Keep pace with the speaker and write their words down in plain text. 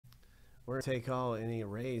We're going to take all any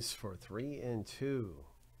race for 3 and 2.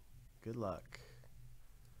 Good luck.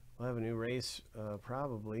 We'll have a new race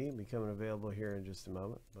probably becoming available here in just a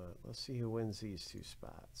moment, but let's see who wins these 2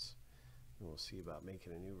 spots. And we'll see about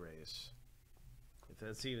making a new race, if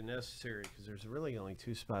that's even necessary, because there's really only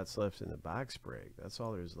 2 spots left in the box break. That's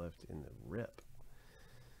all there's left in the rip.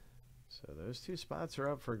 So those 2 spots are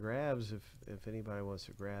up for grabs if anybody wants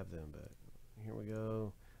to grab them. But here we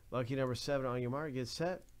go. Lucky number 7 on your mark. Get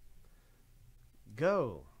set.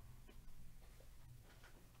 Go.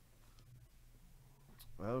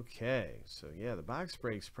 Okay, so yeah, the box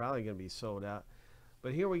break's probably going to be sold out.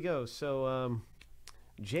 But here we go. So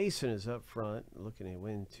Jason is up front, looking to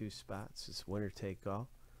win 2 spots. It's winner take all.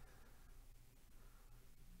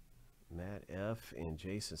 Matt F. and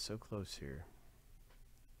Jason so close here.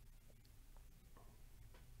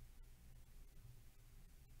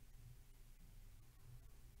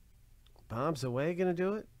 Bombs away going to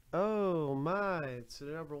do it? Oh my, it's the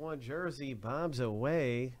number 1 jersey. Bombs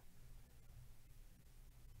away.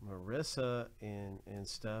 Marissa and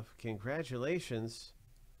stuff. Congratulations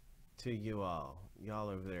to you all. Y'all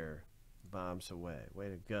over there. Bombs away. Way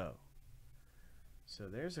to go. So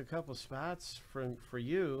there's a couple spots for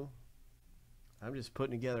you. I'm just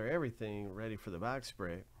putting together everything ready for the box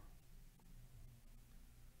break.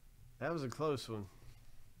 That was a close one.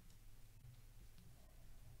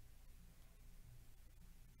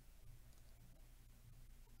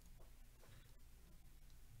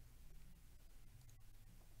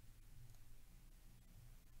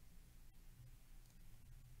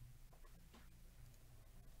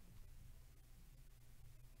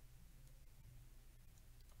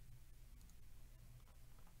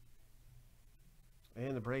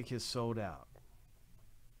 And the break is sold out.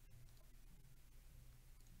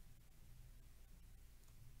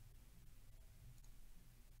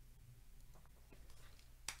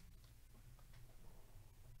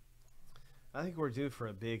 I think we're due for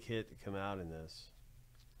a big hit to come out in this.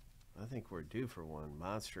 I think we're due for one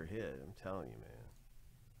monster hit. I'm telling you, man.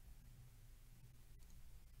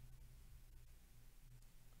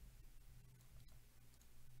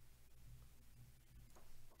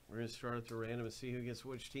 We're going to start at the random and see who gets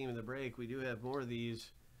which team in the break. We do have more of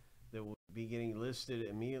these that will be getting listed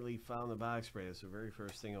immediately following the box break. That's the very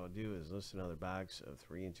first thing I'll do is list another box of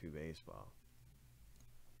 3 and 2 baseball.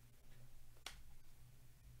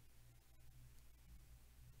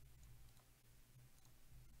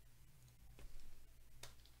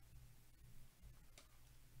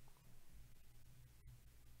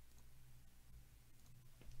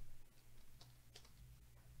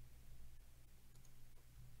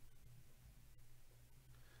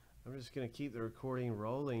 I'm just going to keep the recording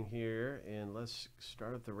rolling here, and let's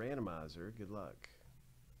start up the randomizer. Good luck.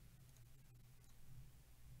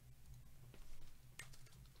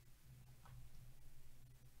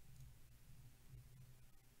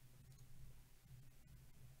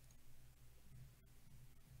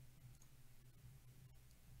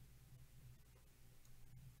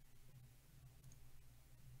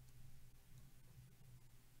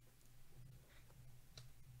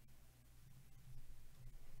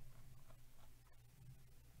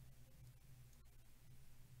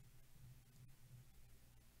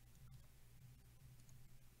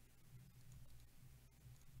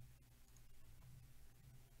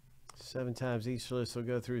 Seven times each list will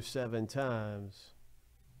go through 7 times.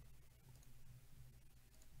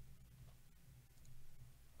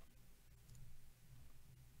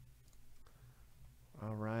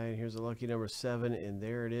 All right, here's a lucky number 7, and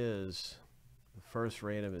there it is. The first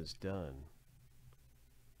random is done.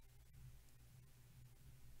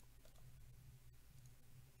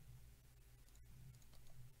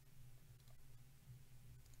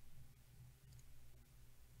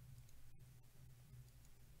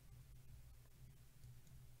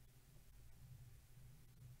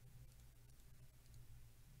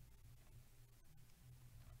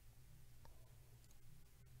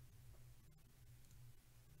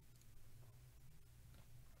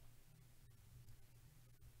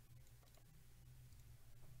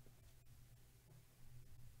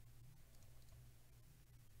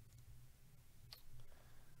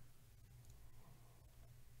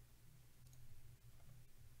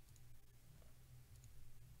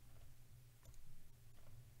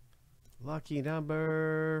 Lucky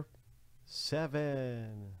number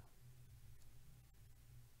 7.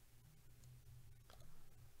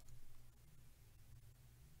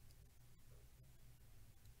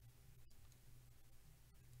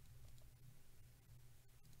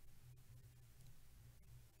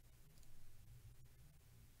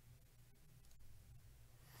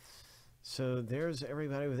 So there's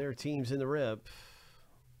everybody with their teams in the rip.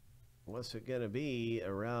 What's it going to be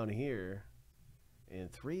around here in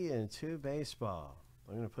 3 and 2 baseball?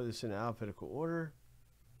 I'm going to put this in alphabetical order.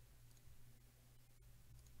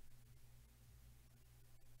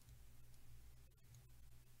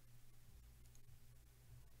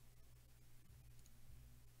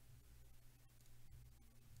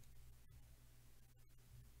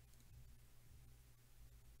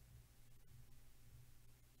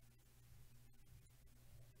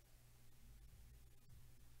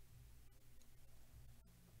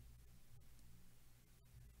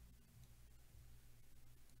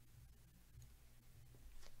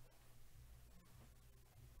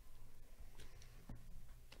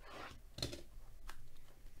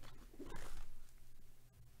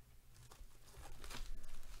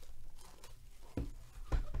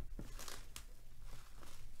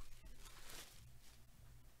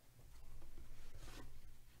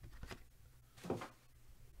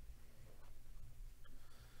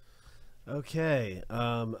 Okay,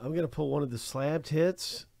 I'm going to pull one of the slabbed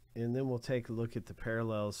hits, and then we'll take a look at the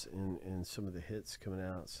parallels and some of the hits coming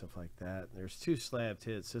out, stuff like that. There's 2 slabbed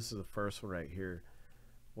hits. This is the first one right here.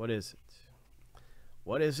 What is it?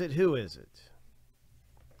 What is it? Who is it?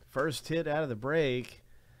 First hit out of the break,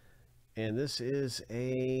 and this is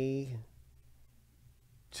a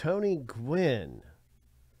Tony Gwynn.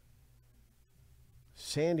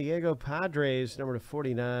 San Diego Padres, number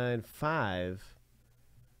 49, 5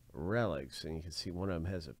 relics, and you can see one of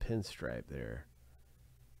them has a pinstripe there.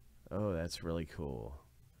 Oh, that's really cool.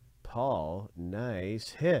 Paul, nice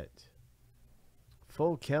hit.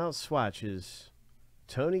 Full count swatches.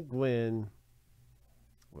 Tony Gwynn,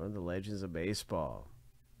 one of the legends of baseball.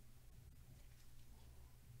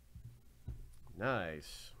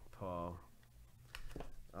 Nice, Paul.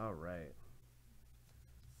 All right.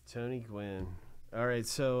 Tony Gwynn. All right,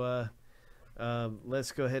 so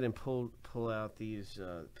let's go ahead and pull out these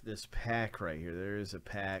this pack right here. There is a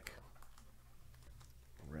pack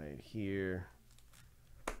right here.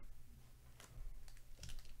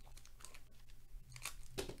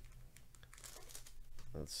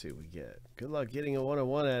 Let's see what we get. Good luck getting a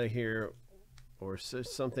 101 out of here, or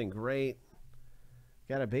something great.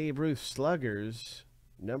 Got a Babe Ruth Sluggers,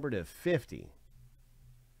 numbered to 50.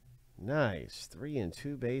 Nice. 3 and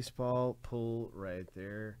 2 baseball pull right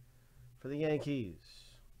there for the Yankees.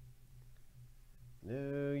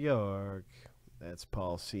 New York. That's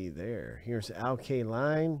Paul C. there. Here's Al K.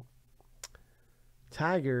 Line.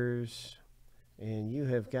 Tigers. And you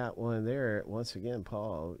have got one there. Once again,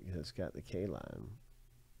 Paul has got the K. Line.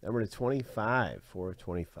 Number to 25. 4 of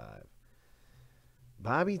 25.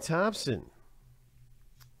 Bobby Thompson.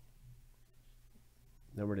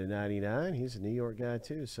 Number to 99. He's a New York guy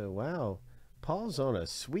too. So, wow. Paul's on a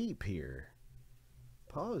sweep here.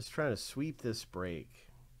 Paul is trying to sweep this break.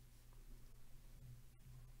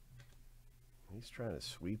 He's trying to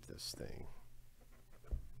sweep this thing.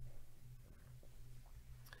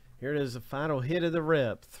 Here it is, the final hit of the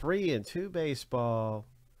rip. 3 and 2 baseball.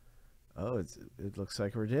 Oh, it looks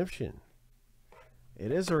like a redemption.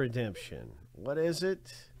 It is a redemption. What is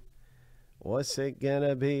it? What's it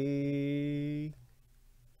gonna be?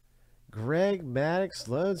 Greg Maddux,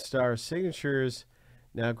 Lone Star Signatures.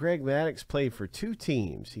 Now, Greg Maddux played for 2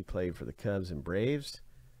 teams. He played for the Cubs and Braves.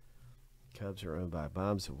 Cubs are owned by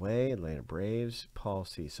Bombs Away, Atlanta Braves, Paul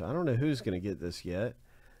C. So I don't know who's going to get this yet.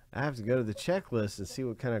 I have to go to the checklist and see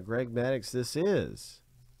what kind of Greg Maddux this is.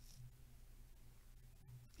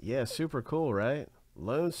 Yeah, super cool, right?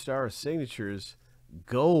 Lone Star Signatures,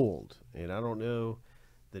 gold. And I don't know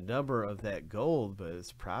the number of that gold, but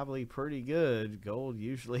it's probably pretty good. Gold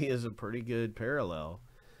usually is a pretty good parallel.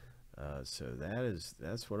 So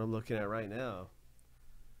that's what I'm looking at right now.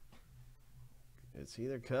 It's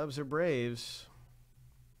either Cubs or Braves.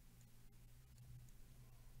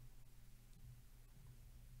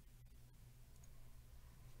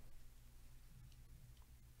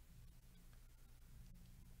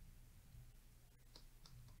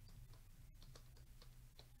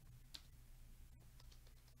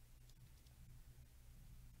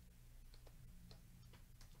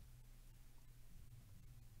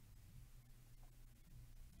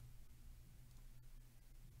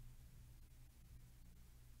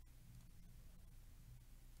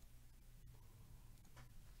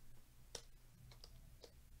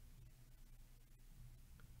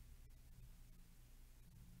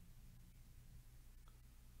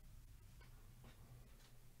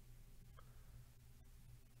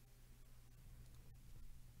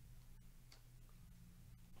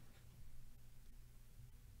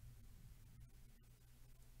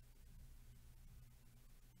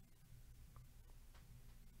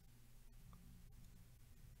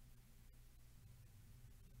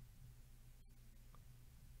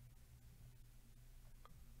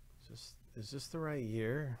 Is this the right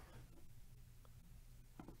year?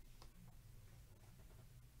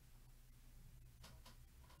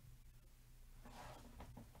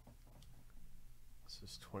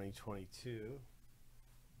 This is 2022.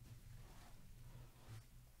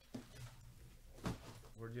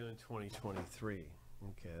 We're doing 2023.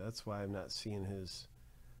 Okay, that's why I'm not seeing his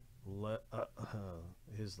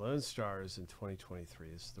Lone Stars in 2023.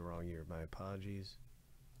 This is the wrong year. My apologies.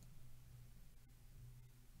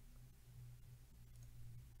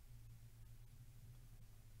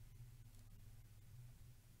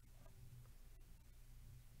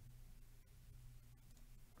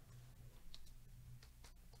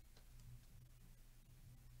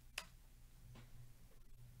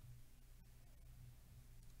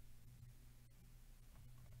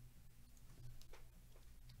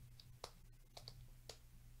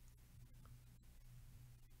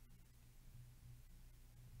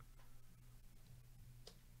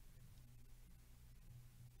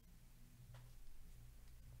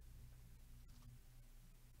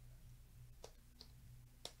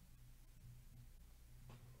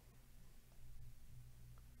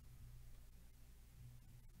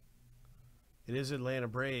 It is Atlanta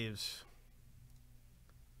Braves.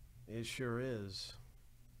 It sure is.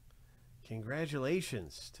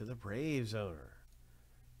 Congratulations to the Braves owner.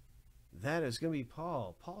 That is going to be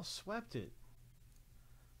Paul. Paul swept it.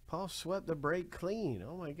 Paul swept the break clean.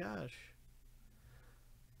 Oh my gosh.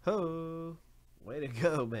 Ho! Way to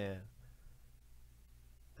go, man.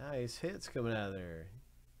 Nice hits coming out of there.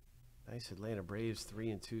 Nice Atlanta Braves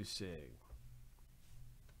 3-2 sig.